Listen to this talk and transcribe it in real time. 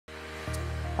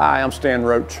Hi, I'm Stan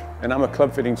Roach, and I'm a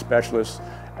club fitting specialist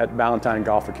at Ballantyne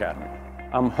Golf Academy.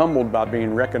 I'm humbled by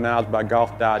being recognized by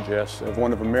Golf Digest as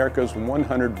one of America's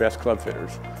 100 best club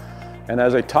fitters, and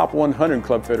as a top 100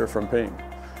 club fitter from Ping.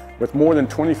 With more than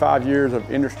 25 years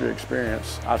of industry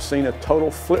experience, I've seen a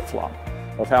total flip-flop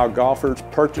of how golfers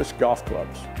purchase golf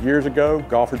clubs. Years ago,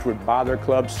 golfers would buy their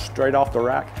clubs straight off the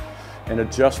rack and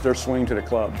adjust their swing to the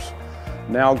clubs.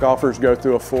 Now golfers go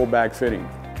through a full bag fitting,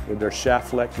 with their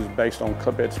shaft flexes based on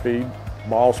club head speed,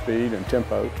 ball speed, and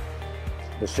tempo.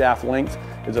 The shaft length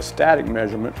is a static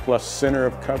measurement plus center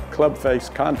of club face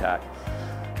contact.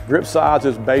 Grip size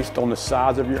is based on the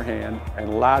size of your hand,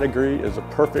 and lie degree is a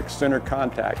perfect center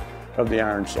contact of the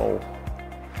iron sole.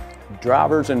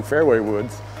 Drivers and fairway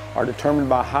woods are determined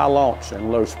by high launch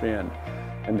and low spin,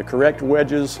 and the correct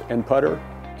wedges and putter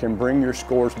can bring your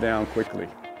scores down quickly.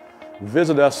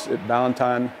 Visit us at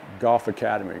Ballantyne Golf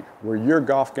Academy, where your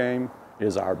golf game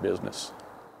is our business.